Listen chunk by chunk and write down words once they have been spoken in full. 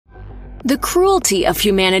The cruelty of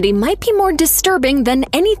humanity might be more disturbing than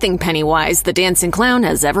anything Pennywise the Dancing Clown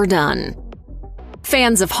has ever done.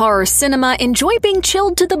 Fans of horror cinema enjoy being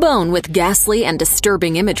chilled to the bone with ghastly and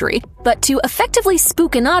disturbing imagery, but to effectively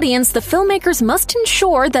spook an audience, the filmmakers must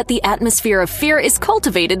ensure that the atmosphere of fear is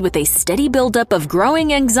cultivated with a steady buildup of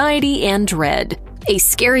growing anxiety and dread. A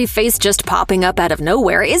scary face just popping up out of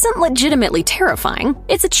nowhere isn't legitimately terrifying,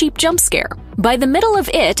 it's a cheap jump scare. By the middle of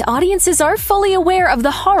it, audiences are fully aware of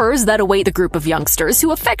the horrors that await the group of youngsters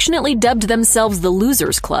who affectionately dubbed themselves the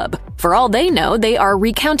Losers Club. For all they know, they are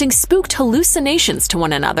recounting spooked hallucinations to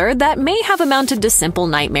one another that may have amounted to simple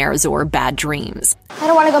nightmares or bad dreams. I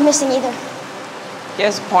don't want to go missing either. He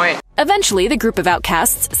has a point. Eventually, the group of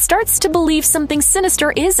outcasts starts to believe something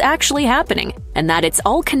sinister is actually happening, and that it's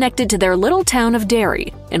all connected to their little town of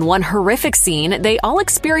Derry. In one horrific scene, they all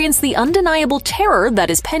experience the undeniable terror that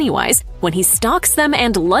is Pennywise when he stalks them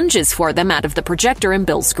and lunges for them out of the projector in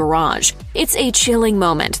Bill's garage. It's a chilling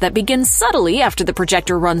moment that begins subtly after the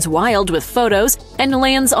projector runs wild with photos and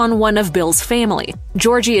lands on one of Bill's family.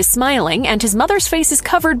 Georgie is smiling, and his mother's face is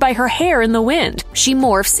covered by her hair in the wind. She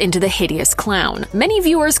morphs into the hideous clown. Many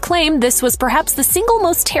viewers claim this was perhaps the single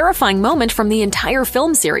most terrifying moment from the entire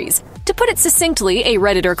film series. To put it succinctly, a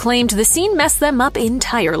Redditor claimed the scene messed them up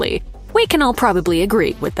entirely. We can all probably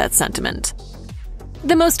agree with that sentiment.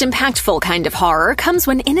 The most impactful kind of horror comes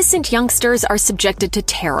when innocent youngsters are subjected to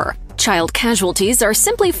terror. Child casualties are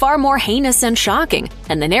simply far more heinous and shocking,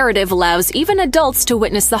 and the narrative allows even adults to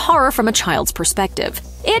witness the horror from a child's perspective.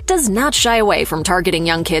 It does not shy away from targeting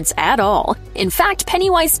young kids at all. In fact,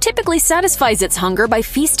 Pennywise typically satisfies its hunger by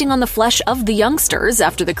feasting on the flesh of the youngsters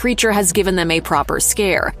after the creature has given them a proper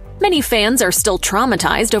scare. Many fans are still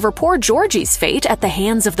traumatized over poor Georgie's fate at the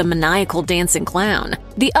hands of the maniacal dancing clown.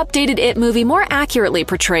 The updated It movie more accurately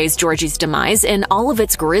portrays Georgie's demise in all of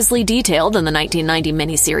its grisly detail than the 1990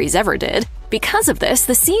 miniseries ever did. Because of this,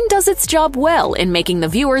 the scene does its job well in making the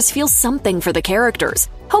viewers feel something for the characters.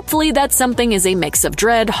 Hopefully that something is a mix of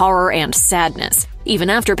dread, horror, and sadness.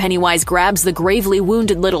 Even after Pennywise grabs the gravely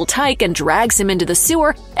wounded little tyke and drags him into the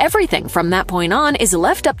sewer, everything from that point on is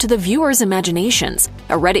left up to the viewers' imaginations.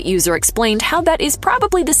 A Reddit user explained how that is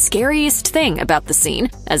probably the scariest thing about the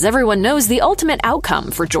scene, as everyone knows the ultimate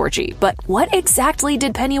outcome for Georgie. But what exactly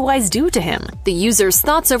did Pennywise do to him? The user's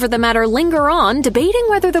thoughts over the matter linger on, debating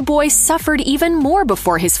whether the boy suffered even more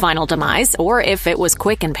before his final demise, or if it was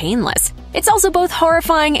quick and painless. It's also both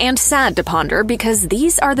horrifying and sad to ponder, because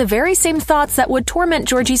these are the very same thoughts that would torment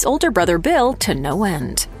Georgie's older brother Bill to no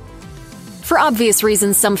end. For obvious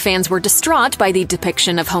reasons, some fans were distraught by the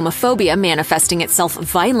depiction of homophobia manifesting itself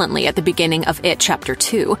violently at the beginning of It Chapter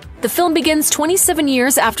 2. The film begins 27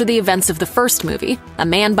 years after the events of the first movie. A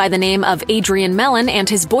man by the name of Adrian Mellon and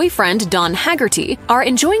his boyfriend, Don Haggerty, are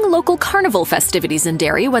enjoying local carnival festivities in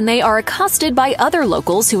Derry when they are accosted by other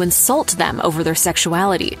locals who insult them over their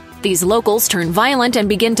sexuality. These locals turn violent and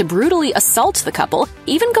begin to brutally assault the couple,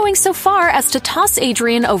 even going so far as to toss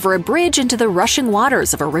Adrian over a bridge into the rushing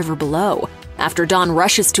waters of a river below. After Don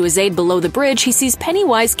rushes to his aid below the bridge, he sees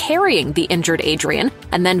Pennywise carrying the injured Adrian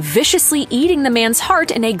and then viciously eating the man's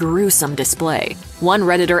heart in a gruesome display. One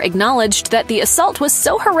Redditor acknowledged that the assault was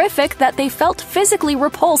so horrific that they felt physically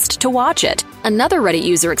repulsed to watch it. Another Reddit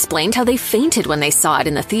user explained how they fainted when they saw it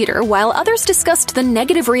in the theater, while others discussed the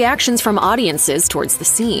negative reactions from audiences towards the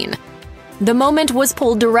scene. The moment was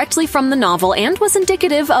pulled directly from the novel and was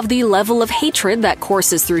indicative of the level of hatred that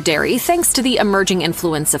courses through Derry thanks to the emerging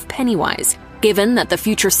influence of Pennywise. Given that the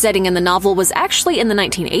future setting in the novel was actually in the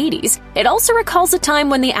 1980s, it also recalls a time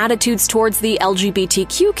when the attitudes towards the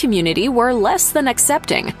LGBTQ community were less than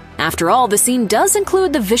accepting. After all, the scene does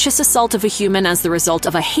include the vicious assault of a human as the result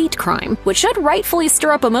of a hate crime, which should rightfully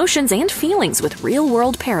stir up emotions and feelings with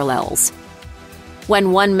real-world parallels.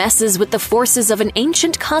 When one messes with the forces of an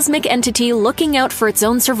ancient cosmic entity looking out for its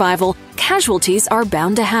own survival, casualties are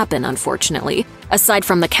bound to happen, unfortunately. Aside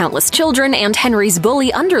from the countless children and Henry's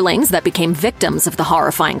bully underlings that became victims of the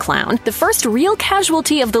horrifying clown, the first real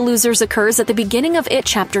casualty of the losers occurs at the beginning of It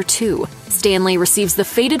Chapter 2. Stanley receives the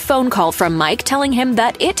fated phone call from Mike telling him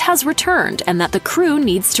that It has returned and that the crew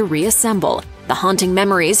needs to reassemble. The haunting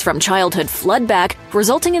memories from childhood flood back,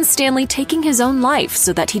 resulting in Stanley taking his own life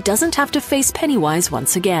so that he doesn't have to face Pennywise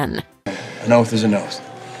once again. An oath is an oath.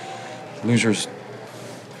 Losers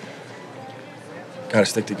gotta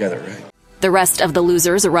stick together, right? The rest of the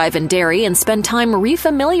losers arrive in Derry and spend time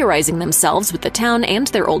refamiliarizing themselves with the town and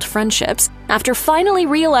their old friendships. After finally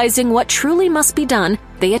realizing what truly must be done,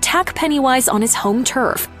 they attack Pennywise on his home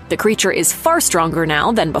turf. The creature is far stronger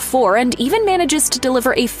now than before and even manages to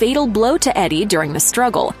deliver a fatal blow to Eddie during the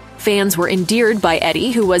struggle. Fans were endeared by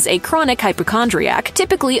Eddie, who was a chronic hypochondriac,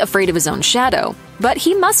 typically afraid of his own shadow. But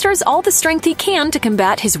he musters all the strength he can to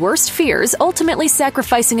combat his worst fears, ultimately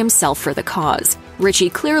sacrificing himself for the cause.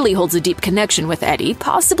 Richie clearly holds a deep connection with Eddie,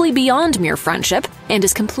 possibly beyond mere friendship, and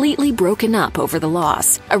is completely broken up over the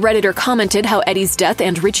loss. A Redditor commented how Eddie's death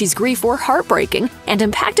and Richie's grief were heartbreaking and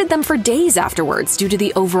impacted them for days afterwards due to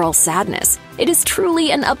the overall sadness. It is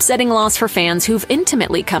truly an upsetting loss for fans who've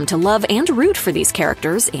intimately come to love and root for these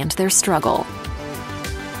characters and their struggle.